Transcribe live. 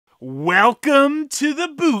Welcome to the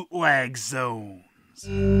Bootleg Zones.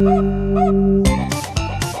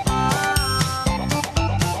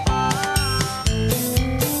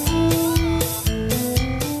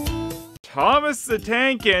 Thomas the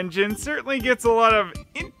Tank Engine certainly gets a lot of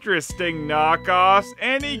interesting knockoffs,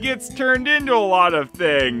 and he gets turned into a lot of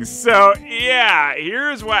things. So yeah,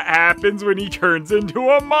 here's what happens when he turns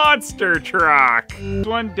into a monster truck. This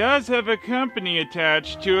one does have a company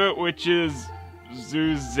attached to it, which is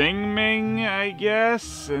Zuzingming, I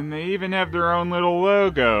guess, and they even have their own little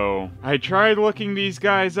logo. I tried looking these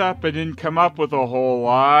guys up, I didn't come up with a whole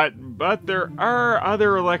lot, but there are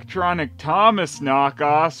other Electronic Thomas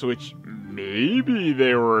knockoffs which maybe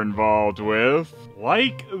they were involved with.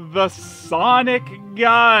 Like the Sonic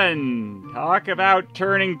Gun. Talk about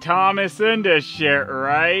turning Thomas into shit,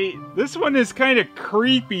 right? This one is kind of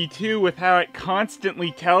creepy too, with how it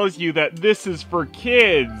constantly tells you that this is for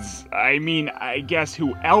kids. I mean, I guess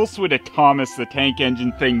who else would a Thomas the Tank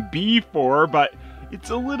Engine thing be for, but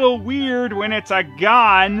it's a little weird when it's a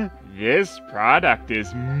gun. This product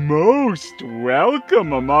is most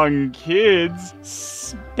welcome among kids,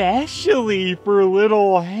 especially for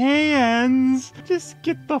little hands. Just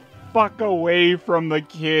get the fuck away from the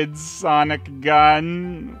kids, Sonic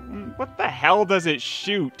Gun. What the hell does it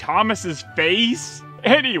shoot? Thomas's face?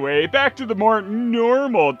 Anyway, back to the more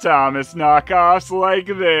normal Thomas knockoffs like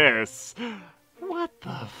this. What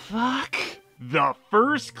the fuck? The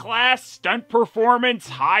first-class stunt performance,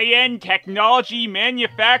 high-end technology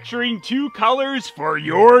manufacturing 2 colors for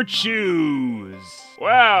your choose.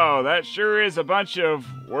 Wow, that sure is a bunch of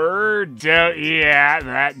words. Yeah,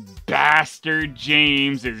 that bastard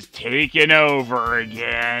James is taking over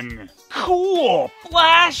again. Cool,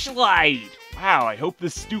 flashlight. Wow, I hope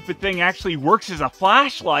this stupid thing actually works as a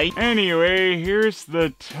flashlight. Anyway, here's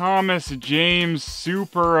the Thomas James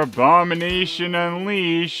Super Abomination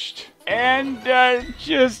Unleashed. And,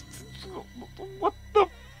 just... what the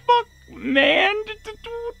fuck, man? What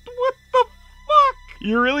the fuck?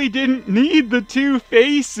 You really didn't need the 2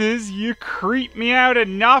 faces. You creep me out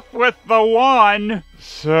enough with the one.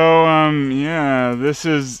 So, yeah, this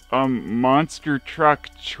is a monster truck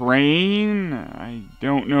train. I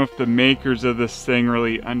don't know if the makers of this thing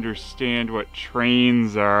really understand what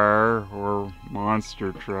trains are, or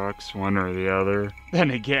monster trucks, one or the other. Then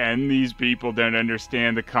again, these people don't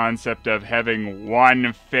understand the concept of having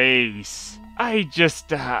one face.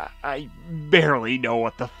 I barely know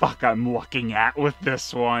what the fuck I'm looking at with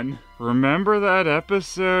this one. Remember that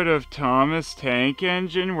episode of Thomas Tank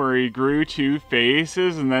Engine where he grew 2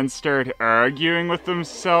 faces and then started arguing with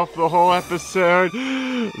himself the whole episode?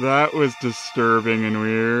 That was disturbing and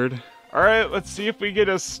weird. Alright, let's see if we get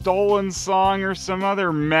a stolen song or some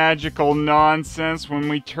other magical nonsense when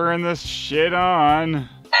we turn this shit on.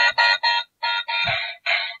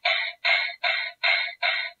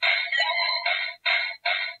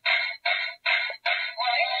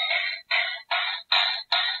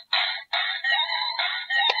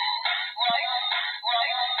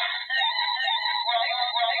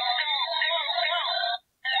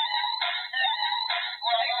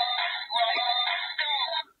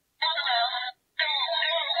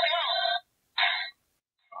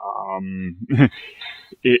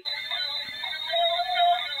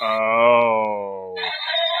 Oh.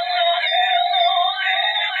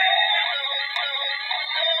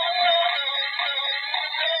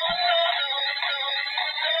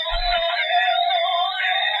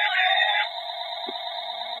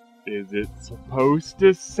 Is it supposed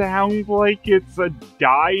to sound like it's a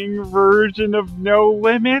dying version of No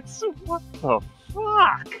Limits? What the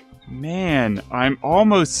fuck? Man, I'm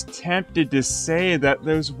almost tempted to say that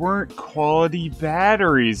those weren't quality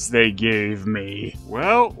batteries they gave me.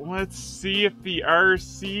 Well, let's see if the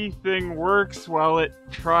RC thing works while it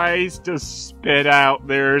tries to spit out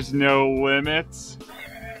There's No Limits.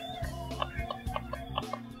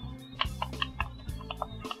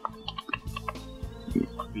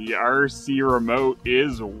 The RC remote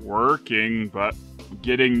is working, but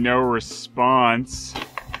getting no response.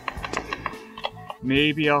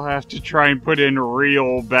 Maybe I'll have to try and put in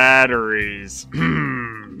real batteries.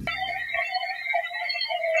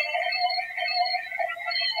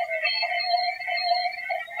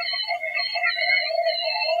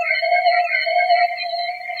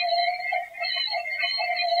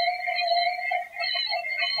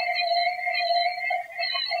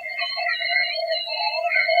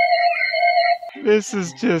 This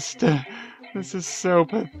is just This is so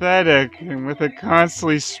pathetic, and with it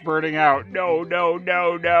constantly spurting out, no, no,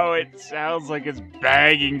 no, no, it sounds like it's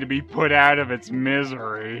begging to be put out of its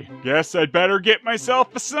misery. Guess I'd better get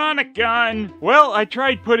myself a sonic gun. Well, I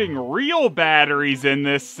tried putting real batteries in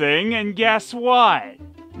this thing, and guess what?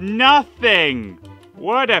 Nothing!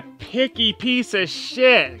 What a picky piece of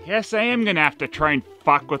shit. Guess I am gonna have to try and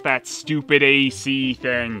fuck with that stupid AC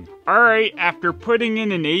thing. Alright, after putting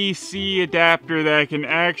in an AC adapter that I can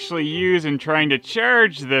actually use and trying to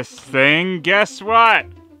charge this thing, guess what?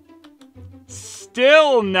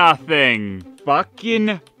 Still nothing.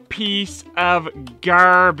 Fucking piece of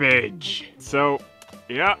garbage. So,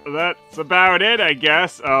 yeah, that's about it, I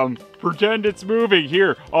guess. Pretend it's moving.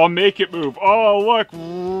 Here, I'll make it move. Oh, look.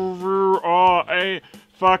 Oh, a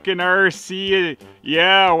fucking RC.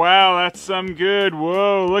 Yeah, wow, that's some good.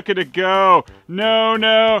 Whoa, look at it go. No,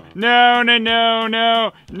 no, no, no, no,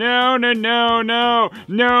 no, no, no, no, no,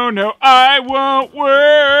 no, no, I won't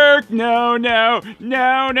work. No, no,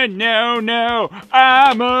 no, no, no, no,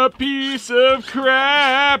 I'm a piece of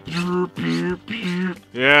crap.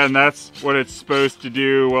 Yeah, and that's what it's supposed to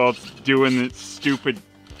do while it's doing its stupid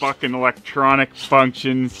fucking electronic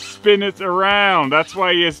functions. Spin it around. That's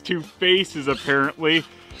why he has two faces, apparently.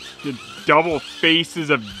 The double faces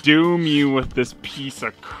of doom you with this piece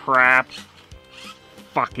of crap.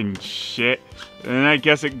 Fucking shit. And I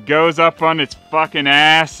guess it goes up on its fucking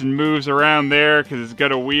ass and moves around there because it's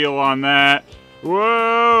got a wheel on that.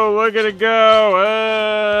 Whoa, look at it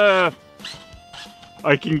go.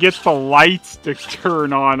 I can get the lights to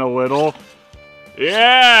turn on a little.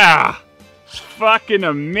 Yeah! Fucking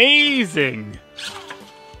amazing!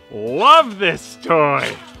 Love this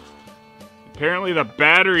toy! Apparently the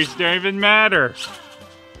batteries don't even matter.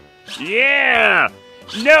 Yeah!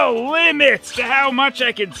 No limits to how much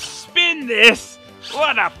I can spin this!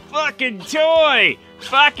 What a fucking toy!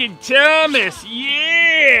 Fucking Thomas,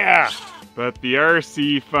 yeah! But the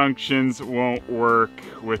RC functions won't work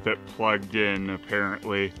with it plugged in,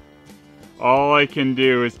 apparently. All I can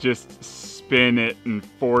do is just spin it and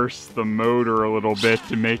force the motor a little bit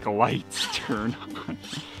to make lights turn on.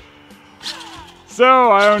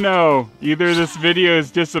 So, I don't know. Either this video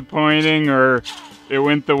is disappointing or it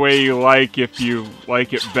went the way you like if you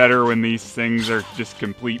like it better when these things are just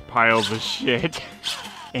complete piles of shit.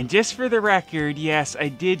 And just for the record, yes, I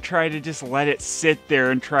did try to just let it sit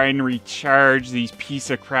there and try and recharge these piece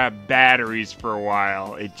of crap batteries for a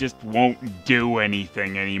while. It just won't do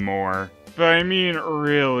anything anymore. But I mean,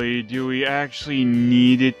 really, do we actually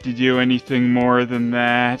need it to do anything more than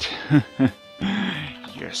that?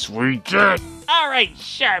 Yes, we did! Alright,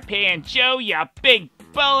 Sharp Hand Joe, you big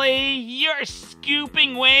bully! Your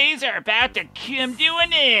scooping ways are about to come to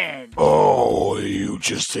an end! Oh, you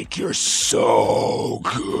just think you're so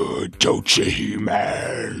good, don't you,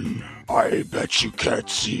 He-Man? I bet you can't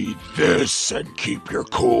see this and keep your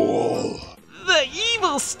cool. The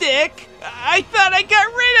evil stick? I thought I got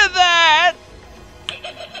rid of that!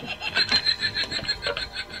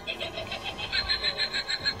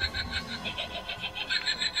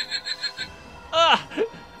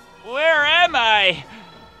 Where am I?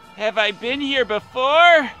 Have I been here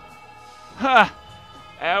before? Huh,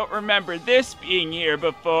 I don't remember this being here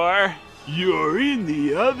before. You're in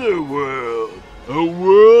the other world. A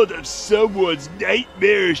world of someone's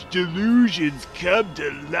nightmarish delusions come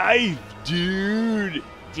to life, dude.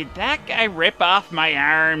 Did that guy rip off my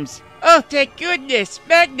arms? Oh, thank goodness!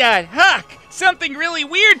 Magnot, Huck! Something really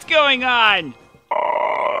weird's going on!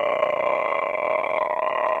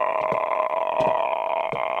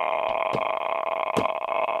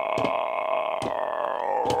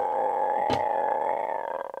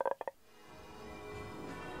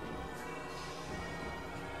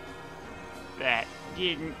 That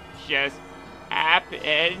didn't just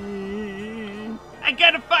happen. I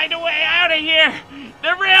gotta find a way out of here!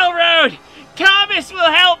 The railroad! Thomas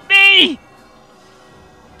will help me!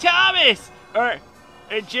 Thomas! Or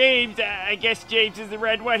James, I guess James is the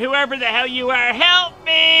red one. Whoever the hell you are, help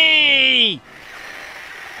me!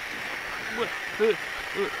 What the...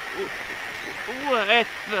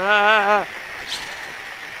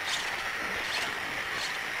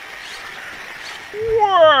 Well,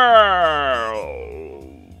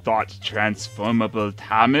 thought transformable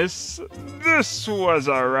Thomas. This was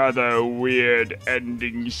a rather weird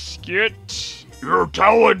ending skit. You're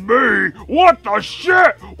telling me? What the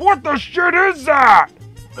shit? What the shit is that?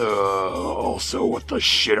 Also, what the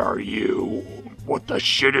shit are you? What the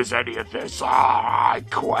shit is any of this? I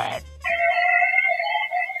quit.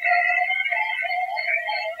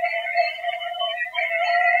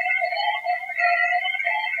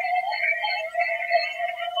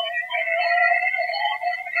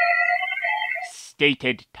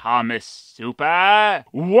 stated, Thomas Super.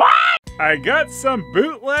 What? I got some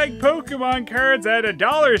bootleg Pokemon cards at a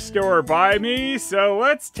dollar store by me, so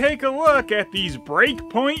let's take a look at these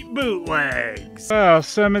BREAKpoint bootlegs. Well,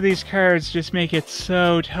 some of these cards just make it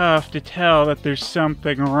so tough to tell that there's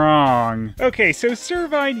something wrong. Okay, so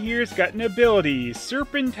Servine here's got an ability,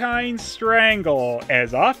 Serpentine Strangle.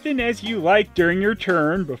 As often as you like during your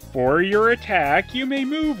turn before your attack, you may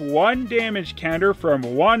move one damage counter from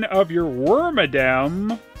one of your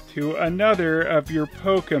Wormadam to another of your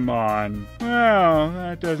Pokemon. Well,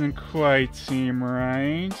 that doesn't quite seem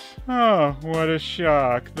right. Oh, what a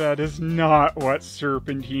shock. That is not what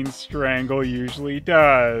Serpentine Strangle usually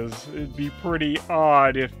does. It'd be pretty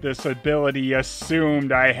odd if this ability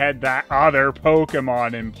assumed I had that other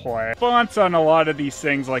Pokemon in play. Fonts on a lot of these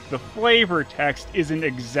things, like the flavor text, isn't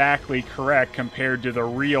exactly correct compared to the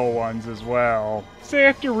real ones as well. So I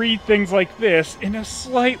have to read things like this in a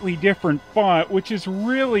slightly different font, which is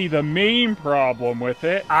really the main problem with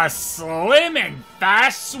it. A slim and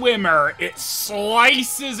fast swimmer. It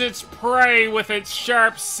slices its prey with its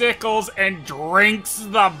sharp sickles and drinks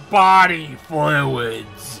the body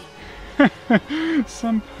fluids.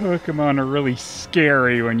 Some Pokemon are really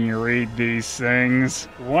scary when you read these things.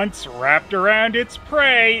 Once wrapped around its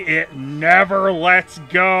prey, it never lets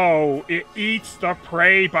go. It eats the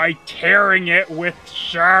prey by tearing it with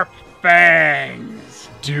sharp fangs.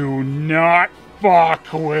 Do not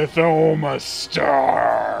fuck with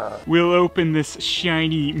Omastar. We'll open this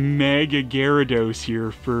shiny Mega Gyarados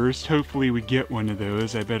here first. Hopefully we get one of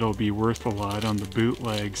those. I bet it'll be worth a lot on the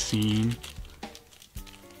bootleg scene.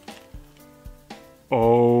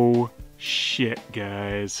 Oh shit,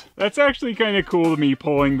 guys. That's actually kind of cool to me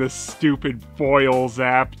pulling this stupid foil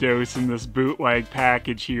Zapdos in this bootleg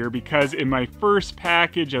package here, because in my first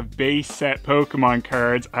package of base set Pokemon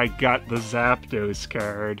cards, I got the Zapdos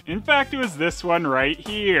card. In fact, it was this one right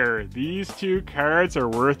here. These two cards are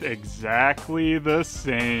worth exactly the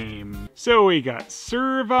same. So we got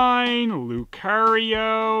Servine,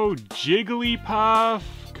 Lucario, Jigglypuff,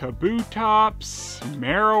 Kabutops,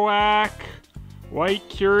 Marowak, White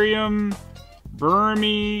Curium,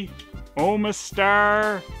 Burmy,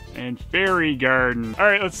 Omastar, and Fairy Garden.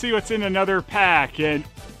 Alright, let's see what's in another pack, and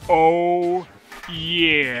oh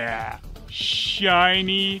yeah!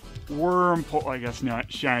 Shiny Wurmple. I guess not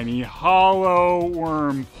shiny. Hollow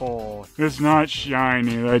Wurmple. It's not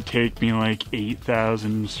shiny. That'd take me like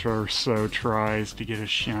 8,000 or so tries to get a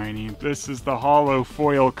shiny. This is the hollow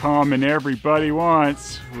foil common everybody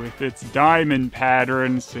wants, with its diamond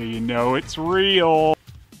pattern, so you know it's real.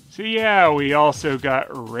 So yeah, we also got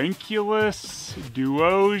Ranculus,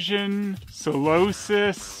 Duosion,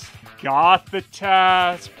 Solosis, Gothita,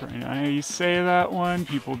 that's probably not how you say that one,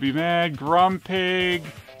 people be mad, Grumpig,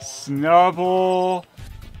 Snubble,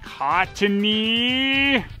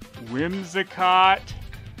 Cottony, Whimsicott,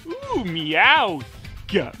 ooh, Meowth.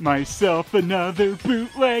 Got myself another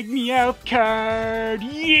bootleg Meowth card,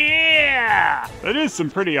 yeah! That is some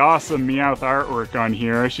pretty awesome Meowth artwork on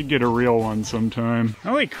here. I should get a real one sometime.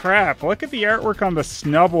 Holy crap, look at the artwork on the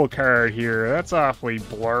Snubble card here. That's awfully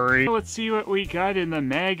blurry. Let's see what we got in the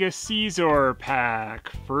Mega Caesar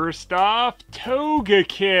pack. First off,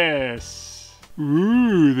 Togekiss.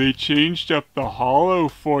 Ooh, they changed up the hollow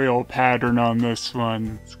foil pattern on this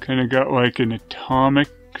one. It's kind of got like an atomic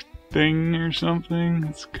thing or something.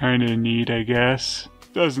 It's kind of neat, I guess.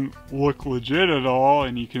 Doesn't look legit at all,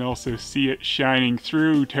 and you can also see it shining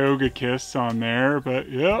through Togekiss on there, but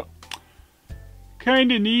yep.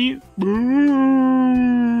 Kind of neat.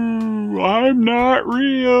 Ooh, I'm not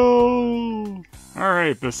real.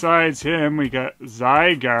 Alright, besides him, we got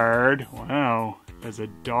Zygarde. Wow, as a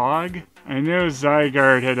dog? I know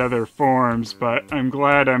Zygarde had other forms, but I'm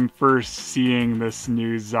glad I'm first seeing this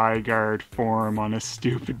new Zygarde form on a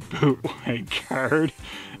stupid bootleg card.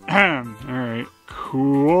 Alright,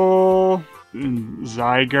 cool. And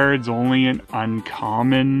Zygarde's only an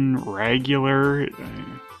uncommon regular.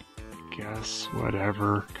 I guess,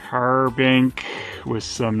 whatever. Carbink with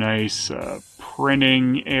some nice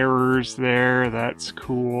printing errors there. That's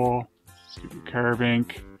cool. Stupid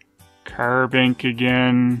Carbink. Carbink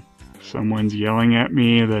again. Someone's yelling at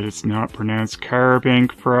me that it's not pronounced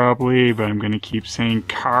Carbink, probably, but I'm gonna keep saying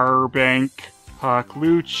Carbink.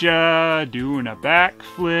 Hawklucha doing a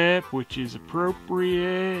backflip, which is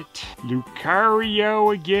appropriate.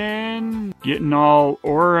 Lucario again, getting all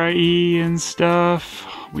Aura-y and stuff.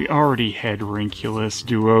 We already had Ranculus,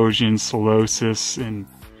 Duosion, Solosis, and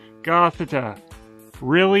Gothita.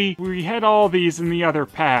 Really? We had all these in the other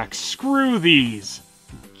packs. Screw these!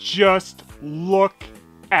 Just look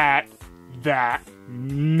at that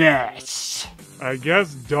mess. I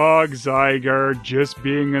guess dog Zygarde just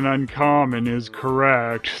being an uncommon is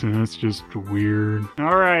correct. That's just weird.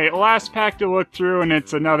 Alright, last pack to look through, and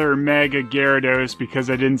it's another Mega Gyarados because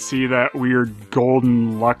I didn't see that weird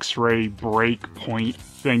golden Luxray BREAKpoint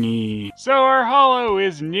thingy. So our holo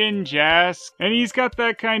is Ninjask, and he's got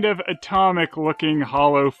that kind of atomic looking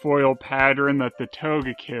holo foil pattern that the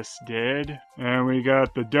Togekiss did. And we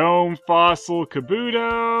got the Dome Fossil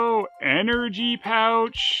Kabuto, Energy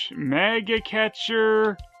Pouch, Mega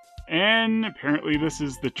Catcher, and apparently this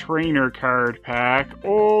is the trainer card pack.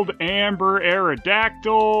 Old Amber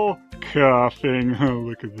Aerodactyl, coughing, oh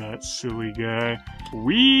look at that silly guy.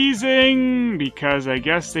 Wheezing, because I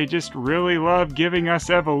guess they just really love giving us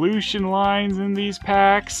evolution lines in these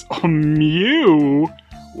packs. Mew?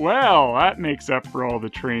 Well, that makes up for all the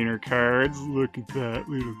trainer cards. Look at that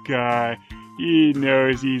little guy. He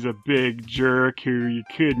knows he's a big jerk who you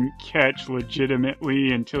couldn't catch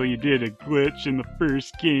legitimately until you did a glitch in the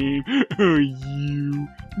first game. Oh, you.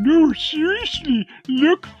 No, seriously,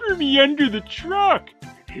 look for me under the truck.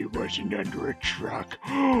 He wasn't under a truck.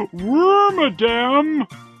 Wormadam!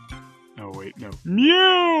 Oh, wait, no.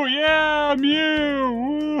 Mew! Yeah,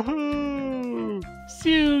 Mew! Woohoo!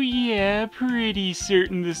 So, yeah, pretty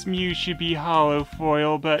certain this Mew should be holo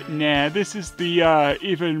foil, but nah, this is the,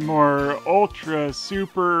 even more ultra,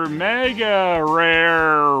 super, mega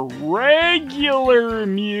rare, regular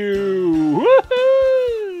Mew!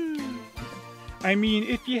 Woohoo! I mean,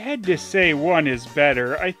 if you had to say one is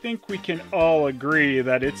better, I think we can all agree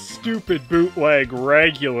that it's stupid bootleg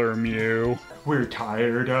regular Mew. We're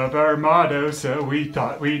tired of our motto, so we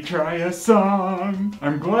thought we'd try a song.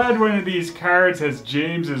 I'm glad one of these cards has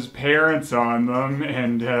James's parents on them,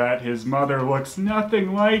 and that his mother looks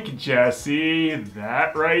nothing like Jessie.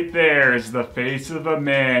 That right there is the face of a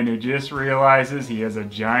man who just realizes he has a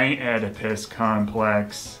giant Oedipus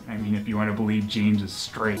complex. I mean, if you want to believe James is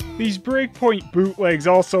straight. These BREAKpoint bootlegs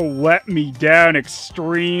also let me down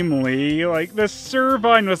extremely. Like, the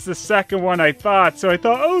Servine was the second one I thought, so I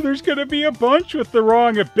thought, oh, there's gonna be a bunch with the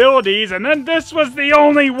wrong abilities, and then this was the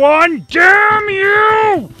only one? Damn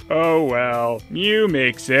you! Oh well, Mew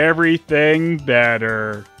makes everything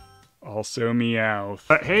better. Also Meowth.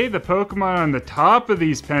 But hey, the Pokemon on the top of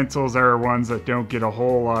these pencils are ones that don't get a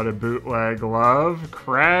whole lot of bootleg love.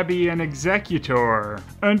 Krabby and Executor.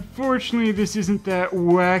 Unfortunately, this isn't that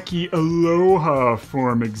wacky Aloha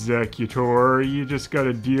form Executor. You just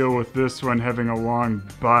gotta deal with this one having a long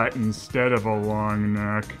butt instead of a long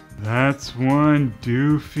neck. That's one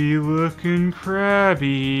doofy looking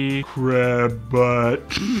Krabby. Crab butt.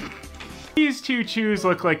 These two chews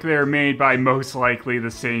look like they're made by most likely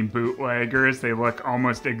the same bootleggers. They look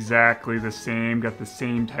almost exactly the same, got the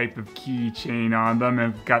same type of keychain on them,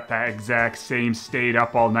 and got that exact same stayed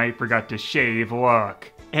up all night, forgot to shave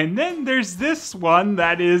look. And then there's this one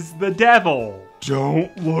that is the devil.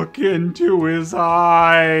 Don't look into his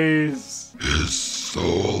eyes. His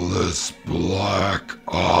soulless black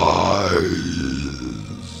eyes.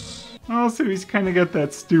 Also, he's kind of got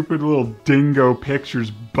that stupid little Dingo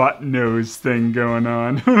Pictures butt nose thing going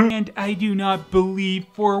on. And I do not believe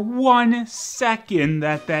for 1 second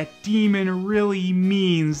that that demon really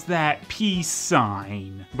means that peace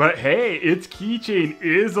sign. But hey, its keychain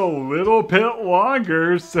is a little bit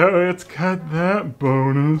longer, so it's got that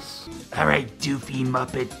bonus. Alright, doofy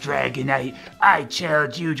Muppet Dragonite, I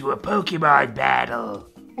challenge you to a Pokemon battle.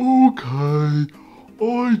 Okay,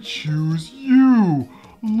 I choose you.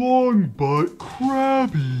 Long butt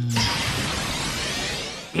Krabby.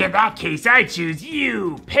 In that case, I choose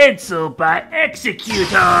you, Pencil Butt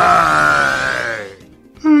Executor!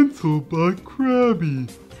 Pencil butt Krabby.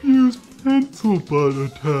 Use pencil butt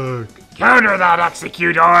attack. Counter that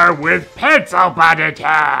Executor with Pencil Butt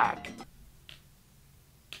Attack!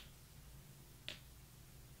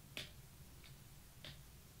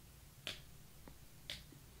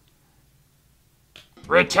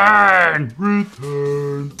 Return!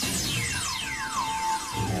 Return.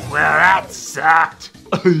 Well, that sucked.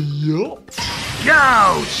 Yup.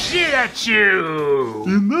 Go, Shitachu!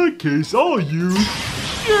 In that case, I'll use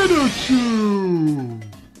Shitachu.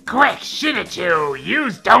 Quick, Shitachu,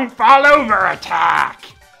 use Don't Fall Over attack!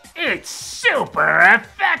 It's super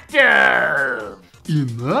effective!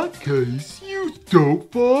 In that case, use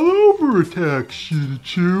Don't Fall Over attack,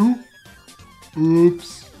 Shitachu.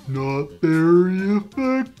 Oops. Not very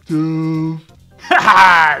effective.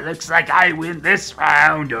 Haha, looks like I win this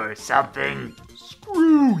round or something.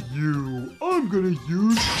 Screw you. I'm gonna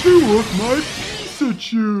use 2 of my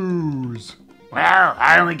Pisachus. Well,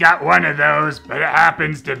 I only got one of those, but it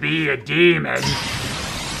happens to be a demon.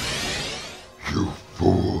 You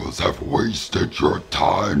fools, have wasted your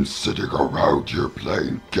time sitting around here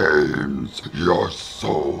playing games. Your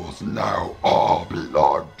souls now all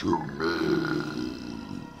belong to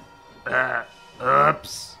me.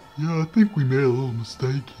 Oops. Yeah, I think we made a little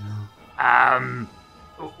mistake here.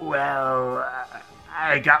 Well,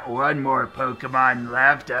 I got one more Pokemon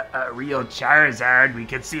left, a real Charizard. We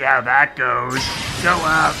can see how that goes. So,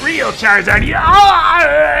 real Charizard,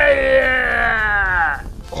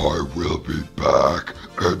 I will be back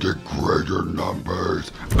and in greater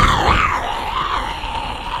numbers.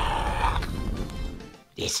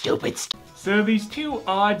 You stupid So these two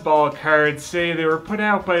oddball cards say they were put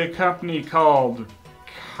out by a company called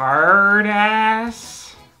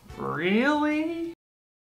Cardass? Really?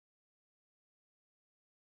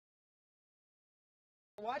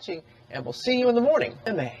 Watching, and we'll see you in the morning.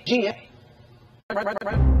 MAGA.